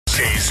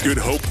Today's Good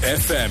Hope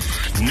FM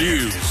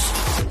News.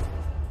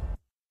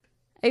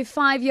 A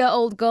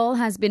 5-year-old girl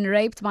has been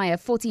raped by a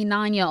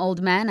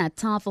 49-year-old man at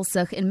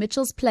Tafelsig in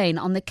Mitchell's Plain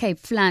on the Cape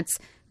Flats.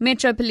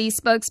 Metro Police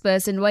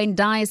spokesperson Wayne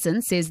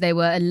Dyson says they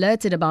were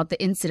alerted about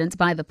the incident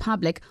by the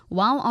public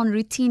while on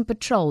routine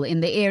patrol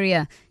in the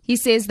area. He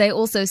says they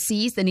also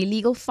seized an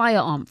illegal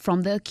firearm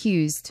from the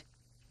accused.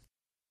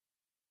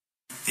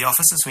 The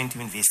officers went to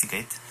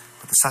investigate,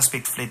 but the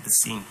suspect fled the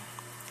scene.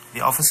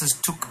 The officers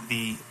took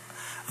the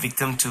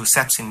victim to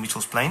SAPS in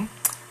Mitchell's Plain,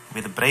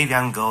 where the brave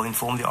young girl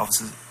informed the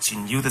officers she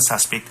knew the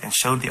suspect and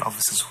showed the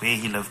officers where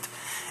he lived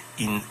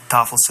in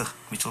Tafelsig,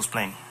 Mitchell's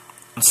Plain.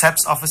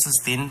 SAPS officers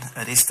then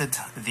arrested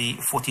the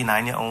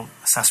 49-year-old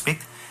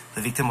suspect.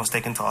 The victim was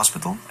taken to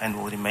hospital and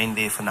will remain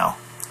there for now.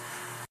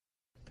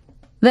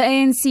 The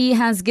ANC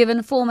has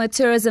given former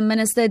Tourism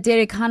Minister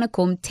Derek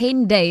Hanekom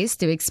 10 days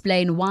to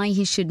explain why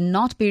he should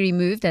not be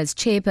removed as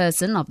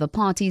chairperson of the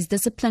party's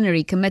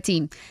disciplinary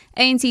committee.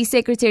 ANC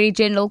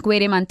Secretary-General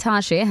Gwede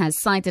Mantashe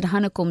has cited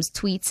Hanekom's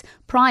tweets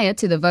prior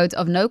to the vote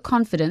of no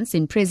confidence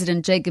in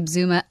President Jacob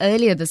Zuma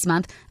earlier this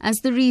month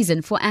as the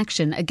reason for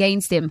action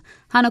against him.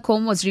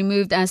 Hanekom was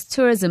removed as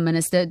Tourism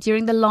Minister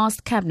during the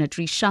last cabinet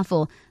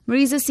reshuffle.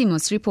 Marisa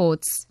Simos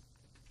reports.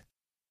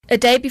 A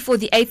day before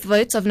the 8th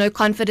vote of no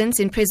confidence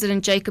in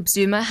President Jacob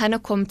Zuma,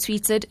 Hanekom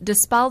tweeted,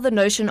 "Dispel the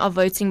notion of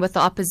voting with the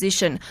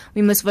opposition.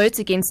 We must vote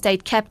against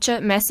state capture,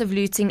 massive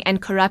looting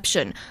and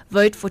corruption.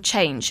 Vote for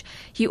change."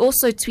 He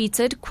also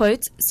tweeted,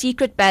 quote,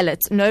 "Secret ballot,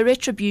 no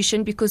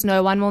retribution because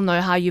no one will know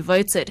how you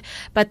voted.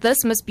 But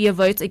this must be a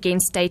vote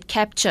against state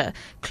capture."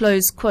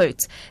 Close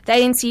quote. The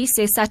ANC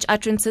says such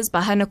utterances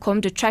by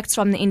Hanekom detracts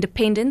from the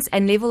independence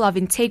and level of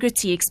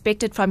integrity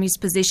expected from his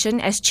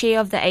position as chair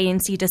of the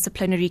ANC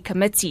Disciplinary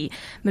Committee.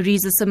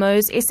 Marisa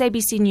Simos,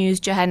 SABC News,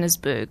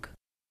 Johannesburg.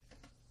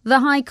 The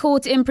High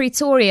Court in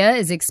Pretoria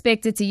is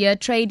expected to hear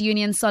Trade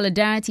Union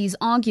Solidarity's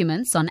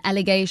arguments on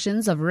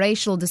allegations of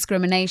racial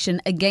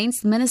discrimination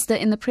against Minister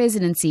in the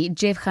Presidency,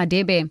 Jeff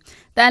Radebe.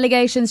 The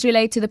allegations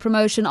relate to the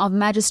promotion of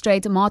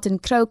Magistrate Martin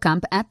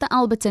Kroukamp at the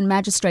Alberton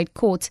Magistrate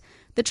Court.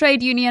 The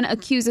trade union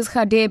accuses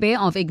Radebe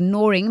of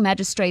ignoring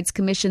Magistrates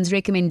Commission's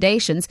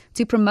recommendations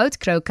to promote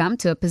Kroukamp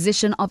to a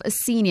position of a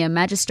senior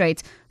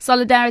magistrate.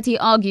 Solidarity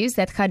argues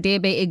that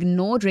Radebe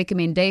ignored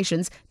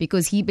recommendations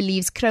because he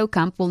believes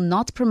Kroukamp will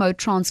not promote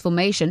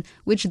transformation,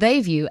 which they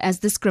view as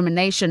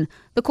discrimination.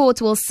 The court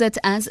will sit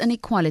as an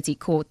equality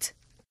court.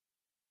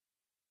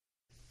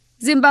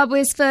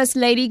 Zimbabwe's First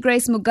Lady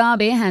Grace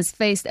Mugabe has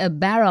faced a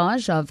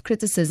barrage of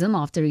criticism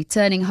after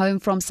returning home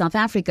from South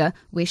Africa,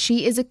 where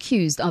she is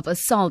accused of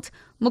assault.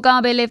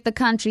 Mugabe left the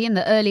country in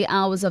the early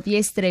hours of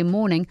yesterday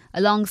morning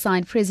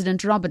alongside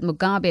President Robert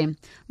Mugabe.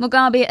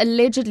 Mugabe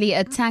allegedly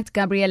attacked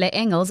Gabrielle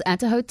Engels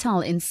at a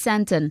hotel in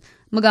Sandton.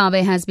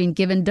 Mugabe has been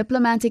given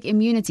diplomatic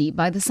immunity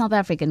by the South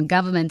African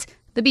government.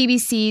 The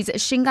BBC's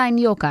Shingai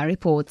Nyoka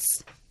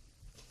reports.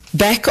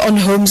 Back on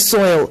home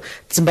soil,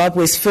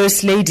 Zimbabwe's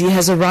First Lady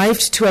has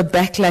arrived to a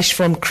backlash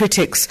from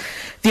critics.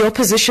 The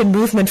opposition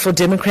movement for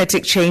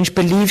democratic change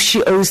believes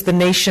she owes the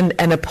nation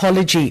an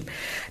apology.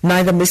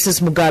 Neither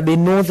Mrs. Mugabe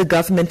nor the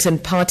government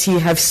and party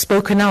have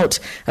spoken out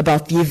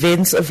about the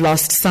events of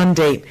last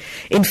Sunday.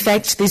 In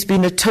fact, there's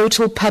been a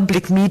total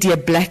public media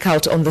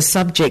blackout on the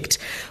subject,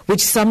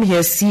 which some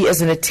here see as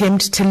an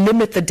attempt to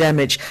limit the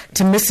damage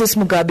to Mrs.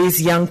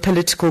 Mugabe's young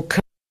political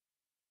career.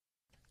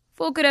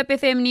 For Good Hope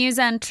FM News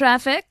and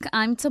Traffic,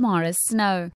 I'm Tamara Snow.